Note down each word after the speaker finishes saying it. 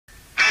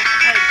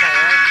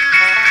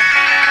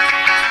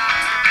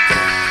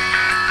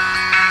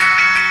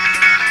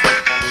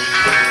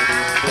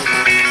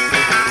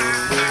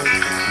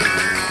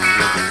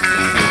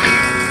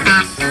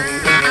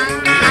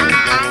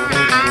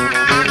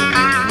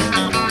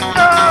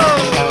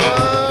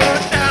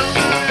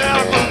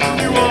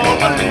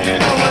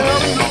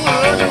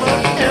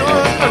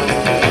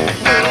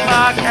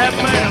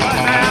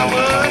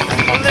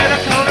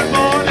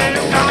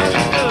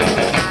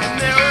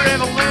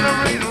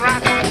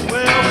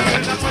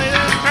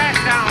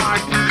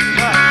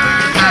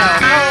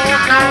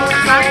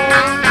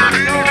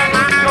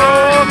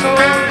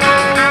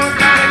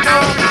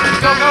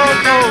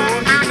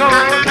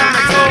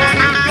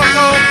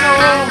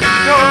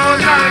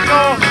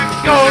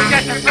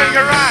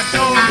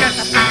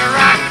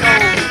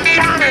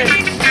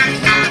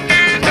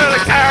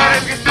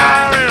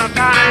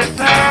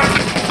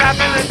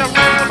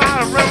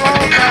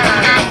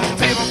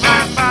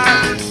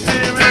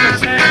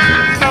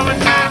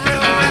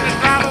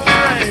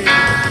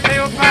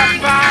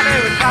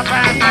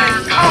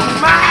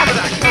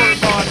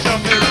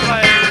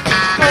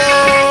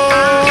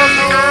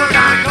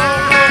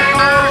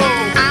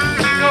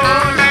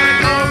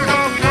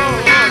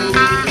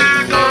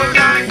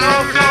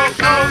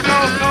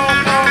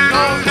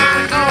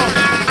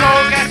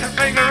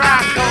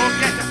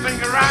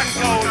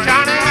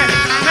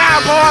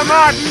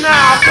right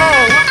now, go.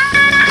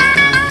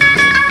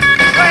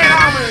 Lay it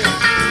on me.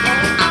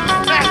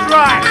 That's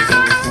right.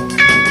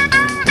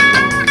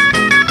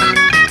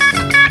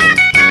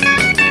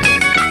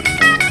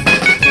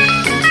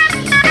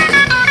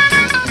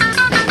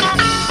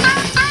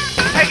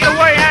 Take it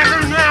away,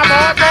 Andrew, now,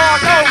 boy, boy,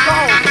 go, go.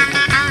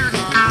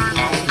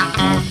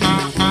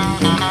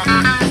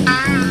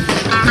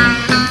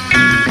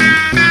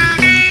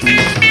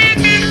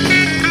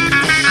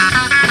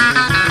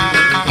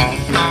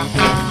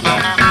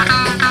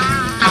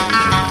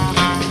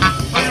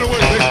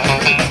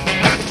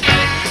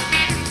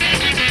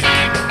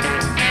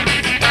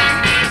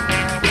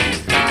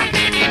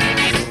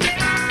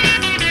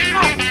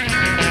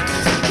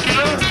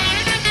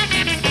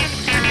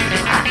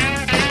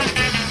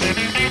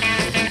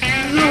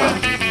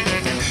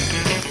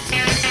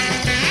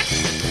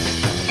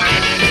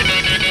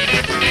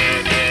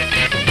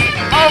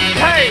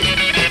 Okay,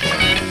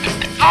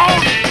 on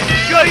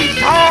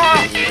guitar,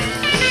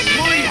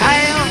 we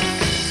have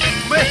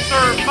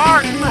Mr.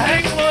 Martin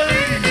Higley.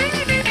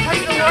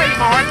 Take it away,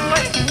 Martin.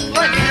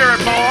 Let's hear it,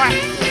 boy.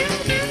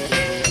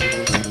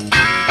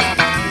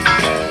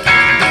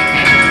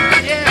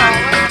 Yeah,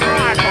 that's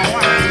right,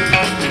 boy.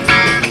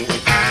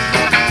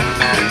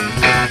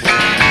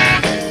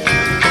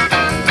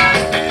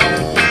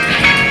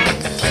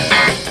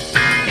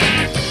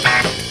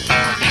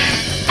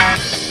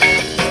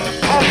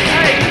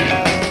 Okay,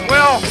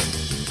 well,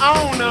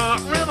 on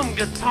rhythm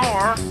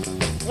guitar,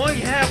 we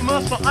have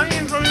Mr.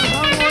 Andrew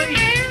Higley.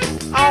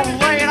 Oh,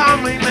 lay it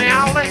on me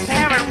now. Let's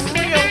have it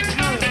real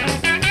good.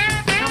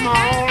 Come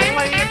on,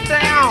 lay it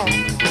down.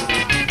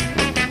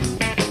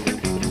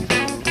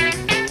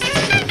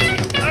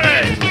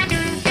 Hey,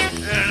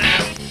 and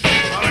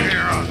over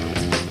here on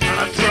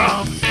the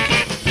drums.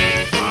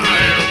 On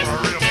here for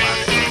a real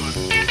fast drumming.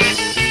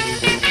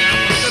 And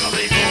listen to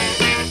these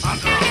on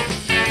drums.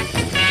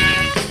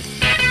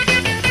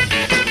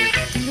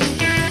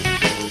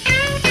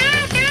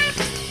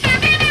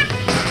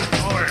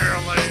 Over here,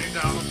 laying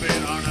down a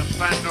beat on a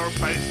Fender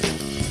bass.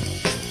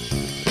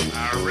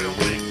 A real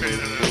big beat in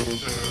it.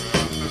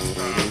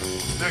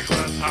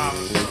 Nicholas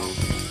Hollis.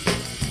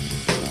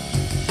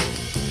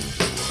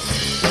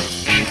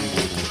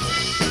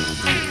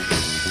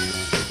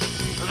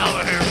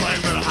 Another here playing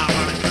a bit of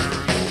harmonica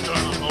and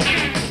doing a vocal.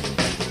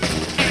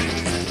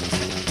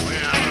 We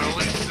have our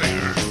lead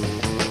singer,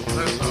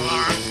 Mr.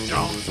 Lawrence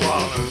Jones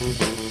Wallace.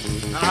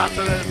 And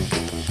after this,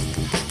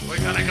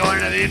 we're gonna go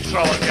into the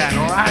intro again,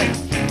 alright?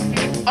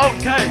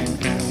 Okay.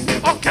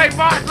 Okay,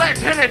 Bart, let's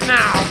hit it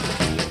now.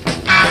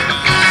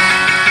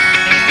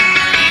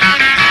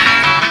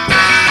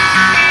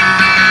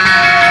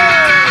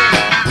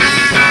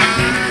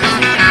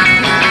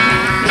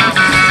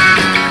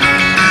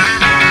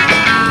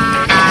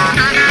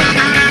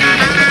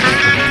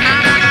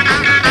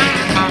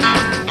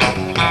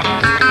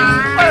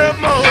 Well,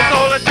 most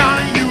all the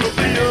time you will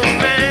be a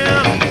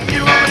man.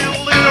 You will be a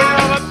leader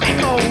of a big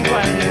old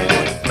band.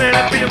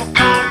 Many people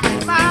come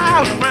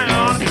miles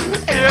around.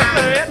 If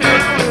they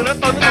know the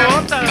thunder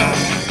going down.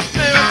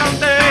 Maybe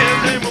someday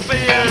they will be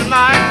in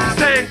life.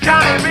 Saying,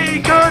 Johnny, be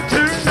good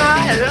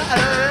tonight.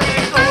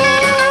 Go,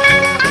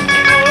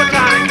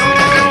 Johnny, go,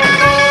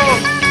 go.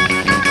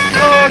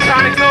 Go,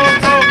 Johnny, go,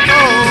 go,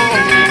 go.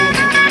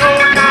 Go,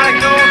 Johnny,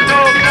 go, go,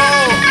 go.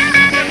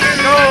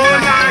 Go,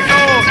 Johnny,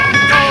 go.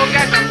 Go,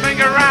 get your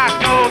finger right.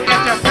 Go,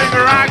 get your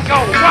finger right. Go.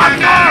 One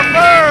more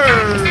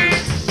verse.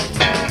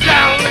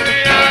 Down in the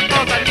earth,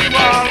 close to New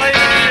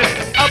Orleans.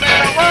 Up in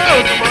the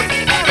world, come on.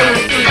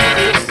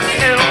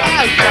 And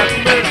I've got to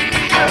live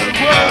in the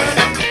world.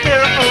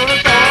 Here on the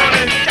dawn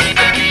and got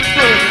to keep it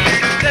good.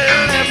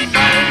 There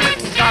everybody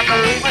got the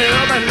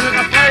well, but who's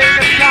a playing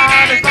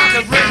guitar? It's like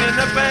a ringing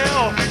the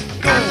bell.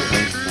 Go,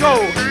 go,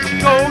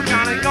 go,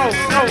 Johnny, go,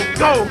 go,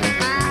 go.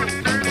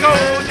 Go,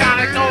 Johnny.